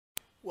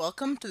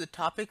Welcome to the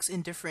Topics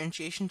in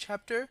Differentiation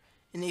chapter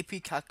in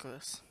AP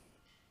Calculus.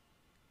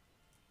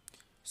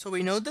 So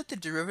we know that the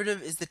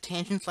derivative is the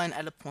tangent line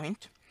at a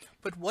point,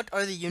 but what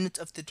are the units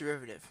of the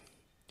derivative?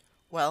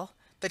 Well,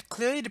 that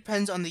clearly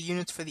depends on the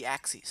units for the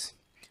axes.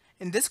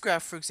 In this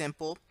graph, for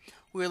example,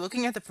 we are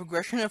looking at the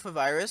progression of a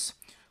virus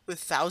with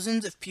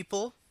thousands of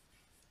people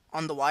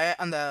on the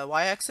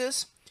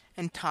y-axis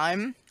and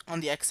time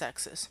on the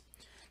x-axis.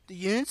 The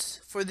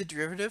units for the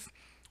derivative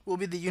will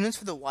be the units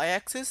for the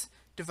y-axis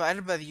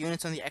divided by the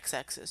units on the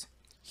x-axis.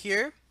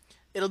 Here,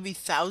 it'll be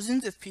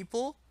thousands of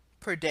people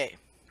per day.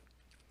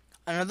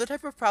 Another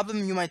type of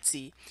problem you might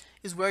see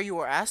is where you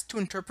are asked to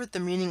interpret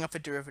the meaning of a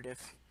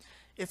derivative.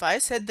 If I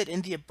said that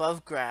in the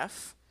above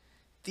graph,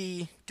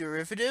 the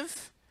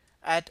derivative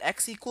at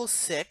x equals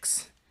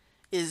 6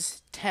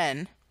 is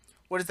 10,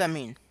 what does that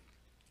mean?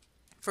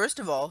 First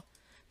of all,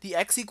 the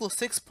x equals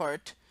 6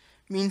 part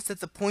means that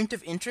the point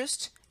of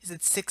interest is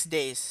at 6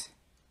 days.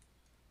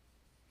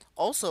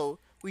 Also,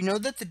 we know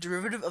that the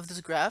derivative of this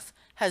graph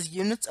has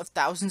units of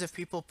thousands of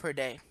people per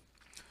day.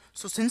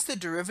 So since the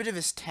derivative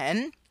is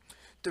 10,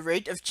 the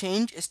rate of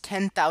change is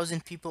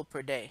 10,000 people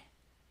per day.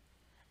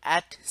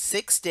 At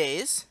 6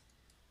 days,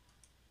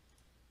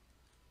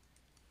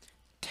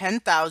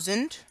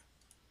 10,000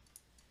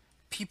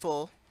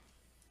 people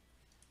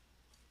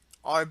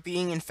are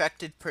being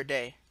infected per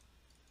day.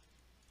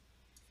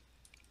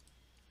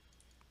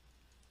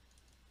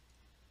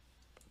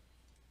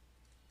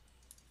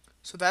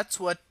 So that's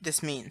what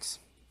this means.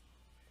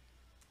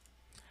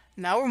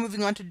 Now we're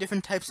moving on to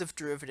different types of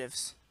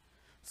derivatives.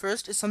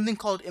 First is something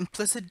called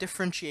implicit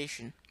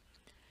differentiation.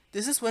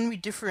 This is when we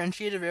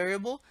differentiate a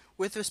variable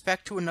with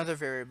respect to another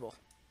variable.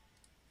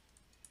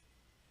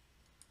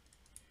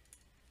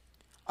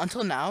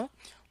 Until now,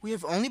 we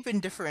have only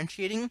been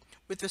differentiating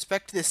with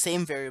respect to the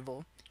same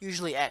variable,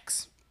 usually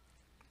x.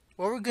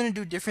 What we're going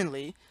to do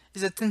differently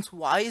is that since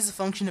y is a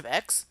function of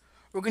x,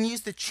 we're going to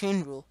use the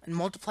chain rule and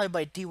multiply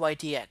by dy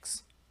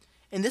dx.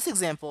 In this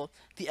example,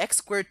 the x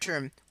squared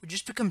term would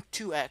just become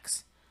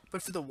 2x,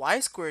 but for the y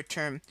squared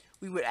term,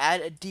 we would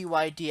add a dy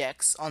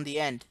dx on the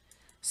end,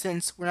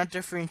 since we're not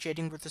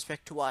differentiating with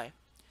respect to y.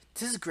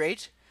 This is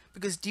great,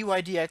 because dy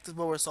dx is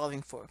what we're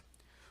solving for.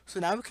 So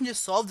now we can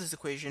just solve this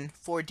equation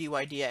for dy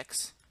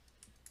dx.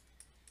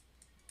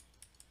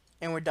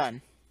 And we're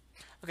done.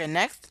 Okay,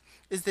 next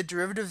is the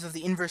derivatives of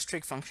the inverse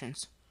trig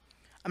functions.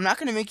 I'm not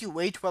going to make you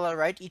wait while I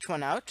write each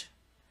one out.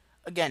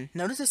 Again,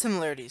 notice the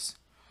similarities.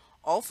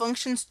 All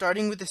functions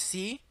starting with a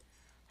c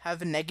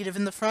have a negative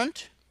in the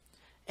front,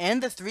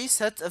 and the three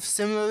sets of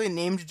similarly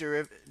named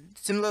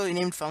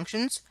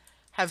functions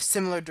have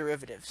similar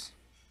derivatives.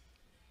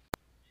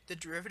 The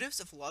derivatives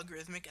of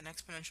logarithmic and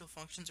exponential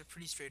functions are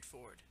pretty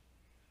straightforward.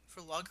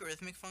 For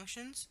logarithmic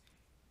functions,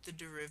 the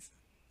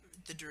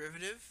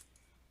derivative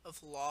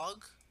of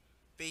log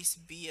base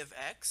b of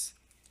x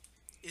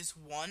is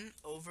 1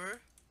 over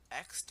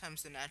x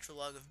times the natural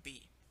log of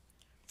b.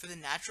 For the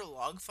natural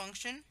log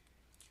function,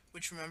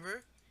 which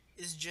remember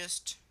is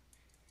just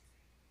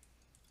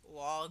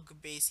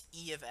log base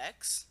e of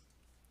x,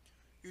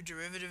 your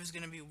derivative is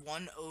going to be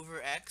 1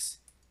 over x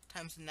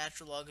times the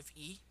natural log of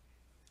e.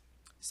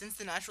 Since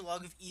the natural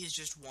log of e is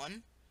just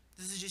 1,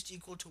 this is just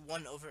equal to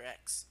 1 over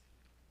x.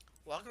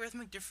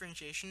 Logarithmic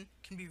differentiation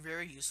can be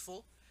very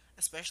useful,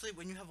 especially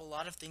when you have a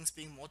lot of things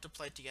being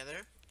multiplied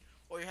together,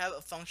 or you have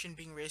a function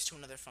being raised to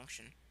another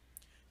function.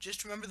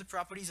 Just remember the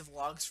properties of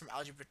logs from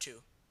Algebra 2.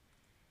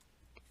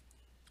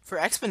 For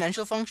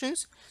exponential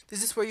functions,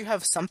 this is where you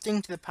have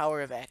something to the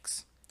power of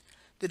x.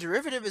 The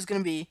derivative is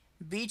going to be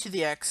b to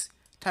the x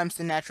times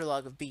the natural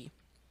log of b.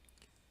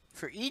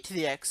 For e to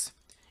the x,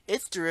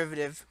 its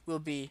derivative will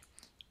be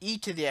e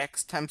to the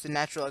x times the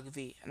natural log of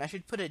e. And I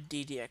should put a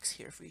d dx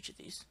here for each of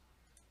these.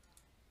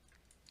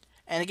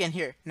 And again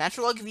here,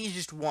 natural log of e is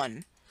just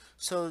 1,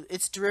 so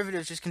its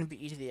derivative is just going to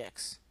be e to the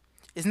x.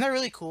 Isn't that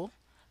really cool?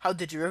 How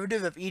the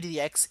derivative of e to the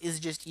x is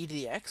just e to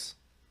the x?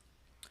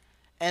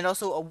 And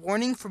also a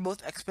warning for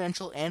both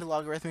exponential and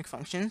logarithmic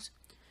functions.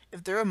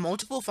 If there are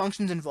multiple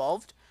functions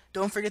involved,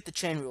 don't forget the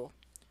chain rule.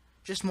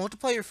 Just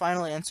multiply your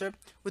final answer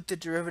with the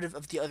derivative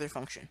of the other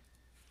function.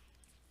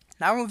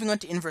 Now we're moving on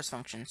to inverse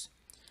functions.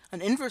 An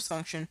inverse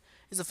function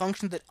is a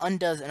function that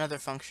undoes another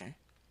function.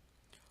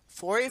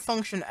 For a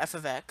function f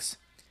of x,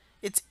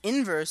 its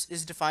inverse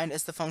is defined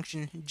as the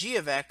function g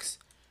of x,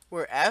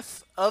 where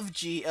f of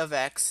g of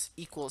x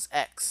equals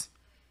x.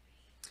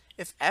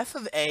 If f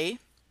of a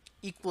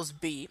equals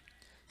b,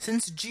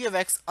 since g of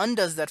x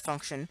undoes that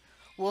function,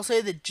 we'll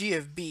say that g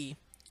of b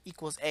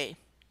equals a.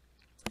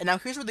 And now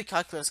here's where the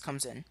calculus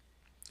comes in.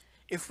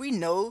 If we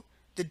know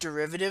the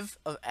derivative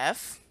of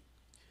f,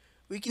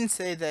 we can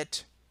say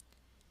that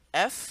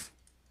f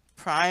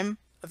prime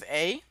of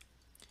a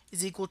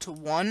is equal to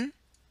 1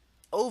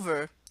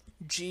 over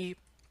g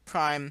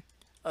prime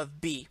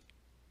of b.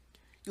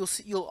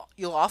 You'll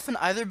often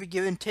either be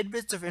given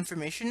tidbits of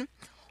information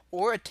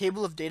or a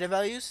table of data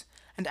values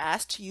and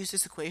asked to use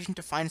this equation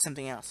to find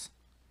something else.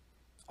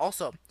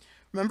 Also,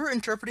 remember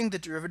interpreting the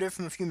derivative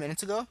from a few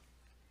minutes ago?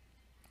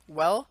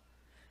 Well,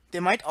 They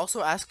might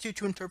also ask you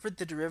to interpret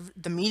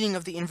the meaning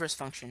of the inverse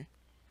function.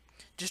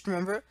 Just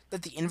remember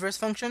that the inverse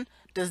function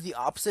does the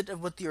opposite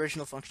of what the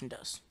original function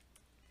does.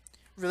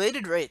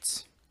 Related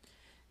rates.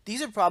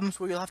 These are problems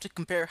where you'll have to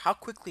compare how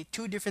quickly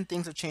two different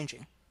things are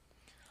changing.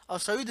 I'll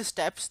show you the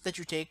steps that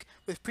you take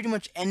with pretty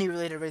much any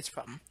related rates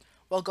problem,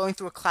 while going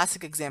through a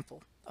classic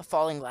example, a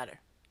falling ladder.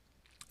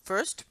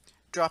 First,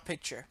 draw a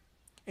picture.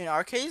 In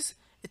our case,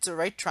 it's a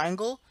right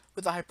triangle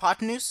with a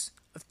hypotenuse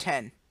of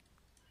 10.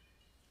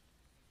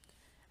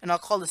 And I'll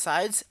call the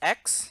sides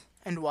x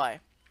and y.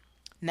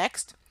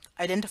 Next,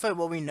 identify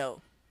what we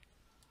know.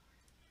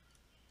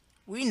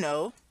 We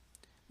know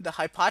the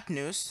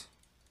hypotenuse.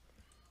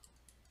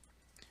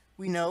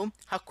 We know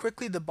how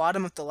quickly the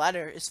bottom of the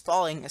ladder is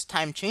falling as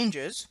time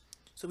changes.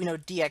 So we know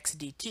dx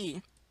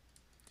dt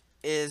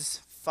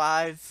is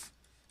 5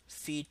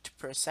 feet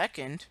per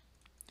second.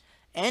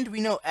 And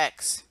we know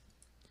x,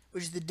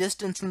 which is the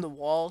distance from the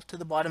wall to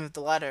the bottom of the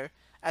ladder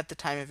at the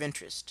time of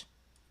interest.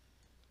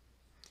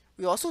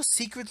 We also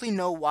secretly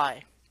know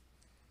y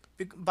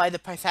by the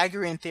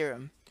Pythagorean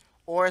theorem,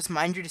 or as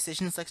Mind Your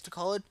Decisions likes to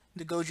call it,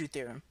 the Goju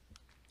theorem.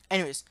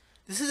 Anyways,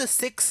 this is a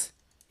 6,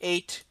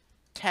 8,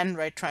 10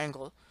 right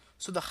triangle,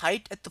 so the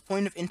height at the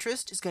point of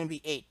interest is going to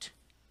be 8.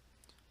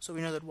 So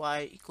we know that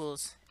y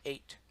equals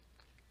 8.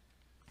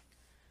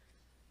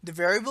 The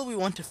variable we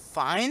want to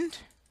find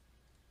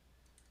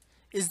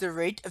is the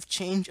rate of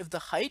change of the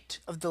height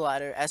of the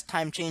ladder as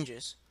time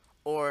changes,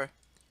 or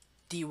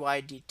dy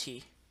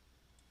dt.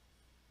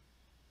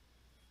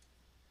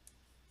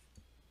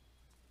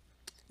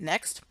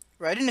 Next,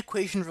 write an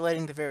equation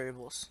relating the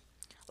variables.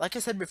 Like I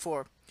said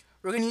before,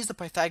 we're going to use the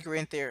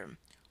Pythagorean theorem,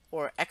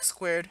 or x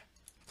squared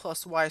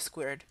plus y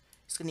squared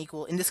is going to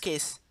equal, in this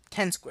case,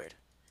 10 squared.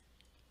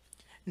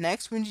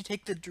 Next, we need to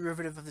take the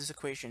derivative of this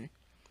equation,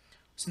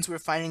 since we're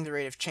finding the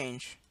rate of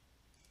change.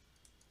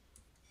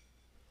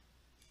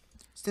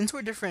 Since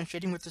we're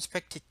differentiating with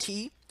respect to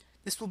t,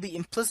 this will be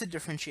implicit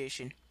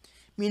differentiation,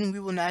 meaning we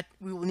will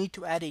need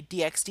to add a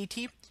dx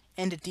dt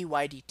and a dy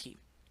dt.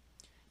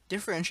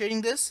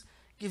 Differentiating this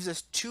gives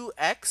us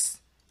 2x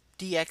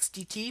dx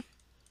dt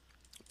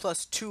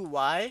plus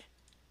 2y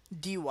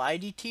dy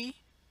dt,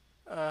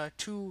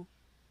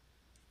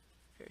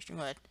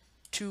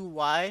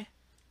 2y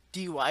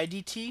dy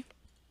dt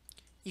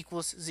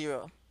equals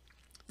 0.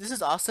 This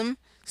is awesome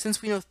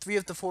since we know 3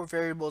 of the 4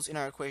 variables in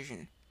our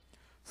equation.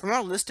 From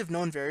our list of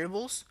known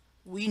variables,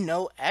 we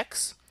know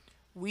x,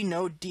 we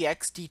know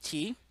dx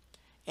dt,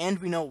 and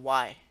we know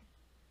y.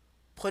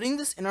 Putting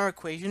this in our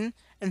equation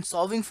and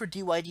solving for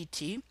dy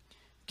dt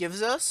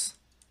gives us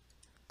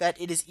that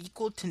it is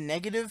equal to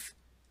negative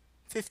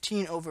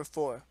 15 over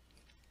 4.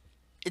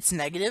 It's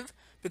negative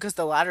because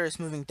the ladder is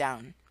moving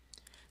down.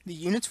 The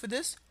units for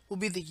this will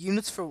be the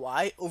units for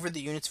y over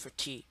the units for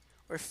t,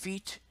 or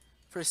feet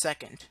per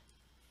second.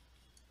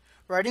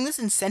 Writing this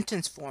in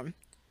sentence form,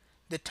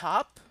 the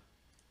top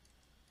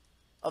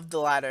of the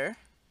ladder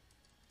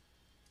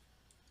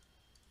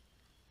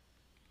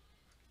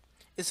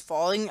is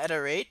falling at a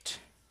rate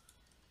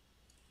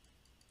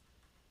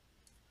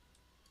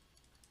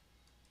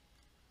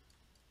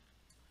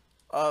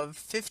of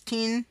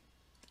 15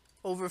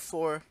 over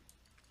 4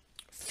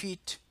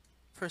 feet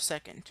per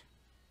second.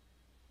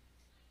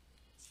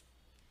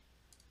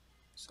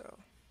 So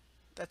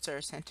that's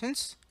our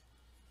sentence.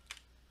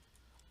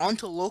 On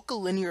to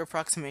local linear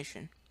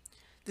approximation.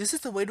 This is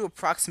the way to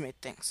approximate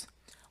things,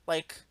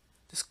 like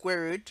the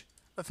square root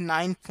of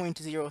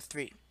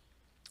 9.03.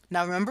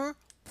 Now remember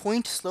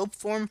point slope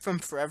form from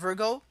forever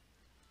ago?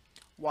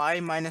 Y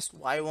minus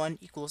y1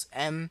 equals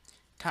m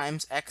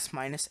times x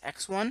minus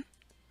x1.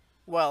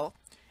 Well,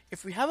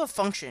 if we have a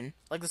function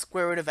like the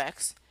square root of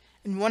x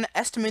and we want to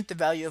estimate the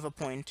value of a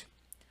point,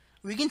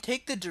 we can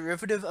take the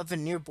derivative of a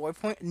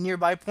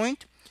nearby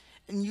point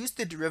and use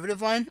the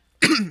derivative line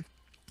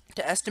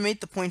to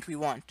estimate the point we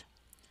want.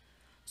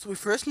 So we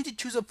first need to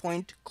choose a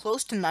point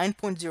close to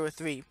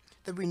 9.03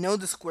 that we know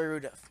the square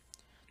root of.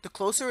 The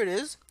closer it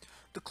is,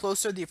 the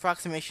closer the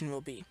approximation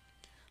will be.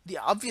 The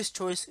obvious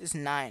choice is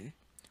 9,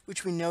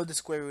 which we know the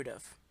square root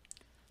of.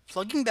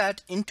 Plugging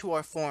that into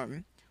our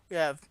form, we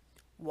have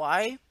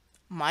y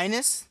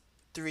minus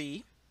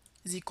 3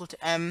 is equal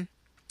to m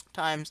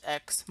times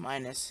x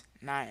minus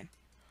 9.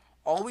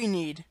 All we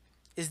need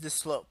is the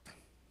slope.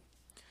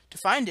 To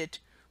find it,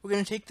 we're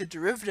going to take the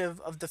derivative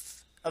of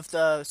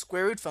the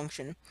square root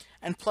function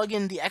and plug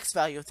in the x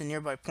value of the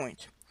nearby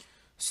point.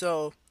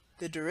 So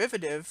the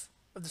derivative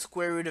of the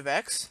square root of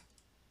x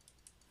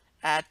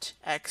at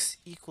x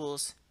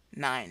equals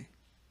 9.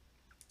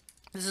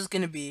 This is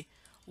going to be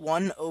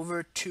 1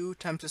 over 2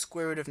 times the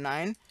square root of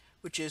 9,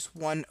 which is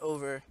 1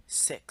 over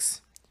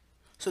 6.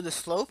 So the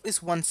slope is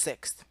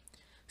 1/6.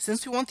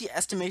 Since we want the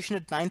estimation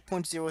at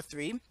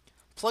 9.03,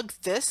 plug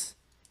this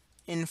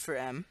in for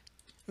m.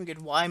 We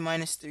get y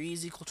minus 3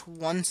 is equal to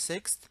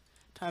 1/6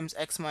 times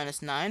x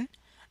minus 9.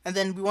 And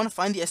then we want to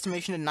find the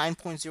estimation at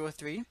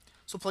 9.03,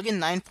 so plug in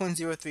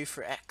 9.03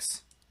 for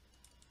x.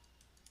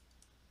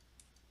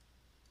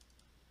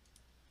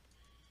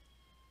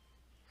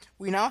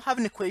 We now have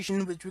an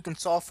equation which we can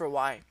solve for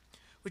y.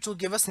 which will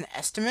give us an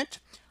estimate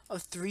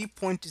of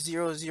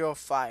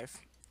 3.005.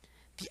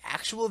 The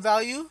actual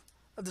value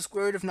of the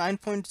square root of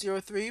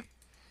 9.03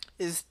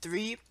 is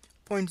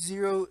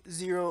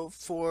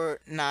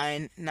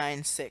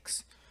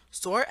 3.004996.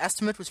 So our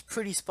estimate was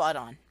pretty spot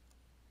on.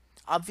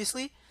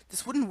 Obviously,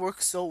 this wouldn't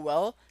work so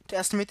well to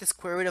estimate the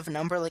square root of a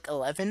number like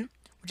 11,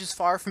 which is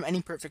far from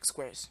any perfect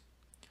squares.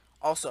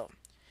 Also,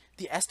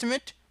 the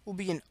estimate will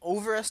be an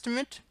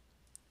overestimate,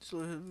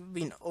 so it will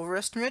be an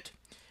overestimate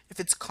if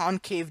it's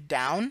concave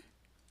down,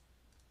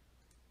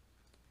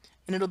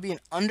 and it'll be an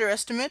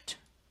underestimate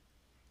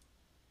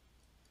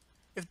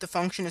if the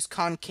function is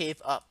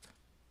concave up.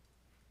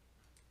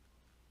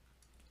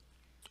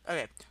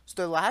 Okay,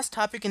 so the last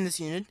topic in this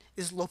unit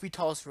is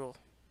L'Hopital's rule.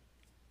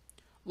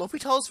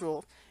 L'Hopital's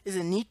rule is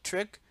a neat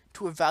trick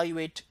to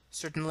evaluate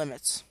certain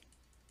limits.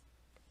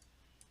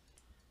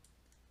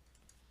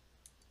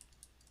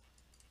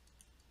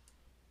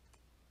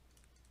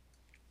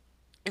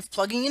 If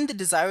plugging in the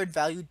desired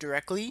value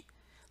directly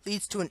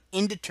leads to an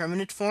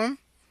indeterminate form,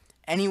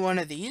 any one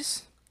of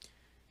these,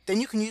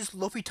 then you can use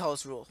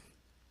L'Hopital's rule.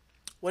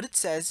 What it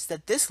says is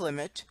that this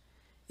limit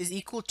is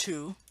equal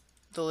to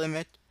the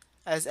limit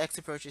as x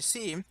approaches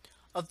c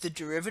of the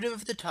derivative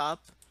of the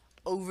top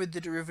over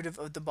the derivative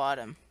of the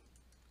bottom.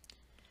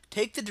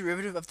 Take the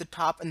derivative of the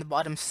top and the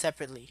bottom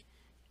separately.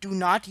 Do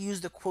not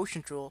use the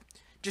quotient rule,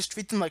 just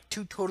treat them like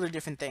two totally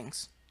different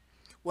things.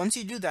 Once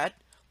you do that,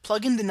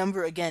 plug in the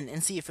number again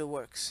and see if it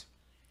works.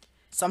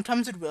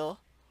 Sometimes it will,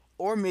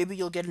 or maybe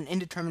you'll get an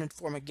indeterminate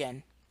form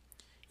again.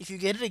 If you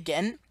get it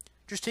again,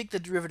 just take the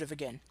derivative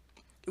again.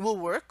 It will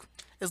work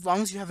as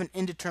long as you have an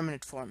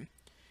indeterminate form.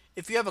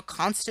 If you have a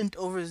constant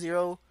over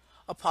 0,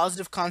 a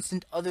positive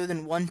constant other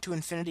than 1 to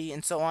infinity,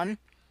 and so on,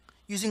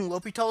 using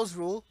L'Hopital's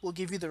rule will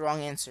give you the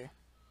wrong answer.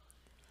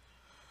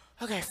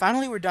 Okay,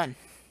 finally we're done.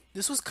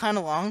 This was kind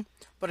of long,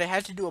 but I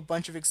had to do a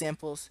bunch of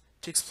examples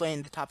to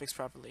explain the topics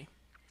properly.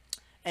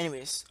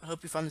 Anyways, I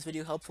hope you found this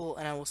video helpful,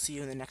 and I will see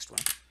you in the next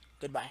one.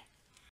 Goodbye.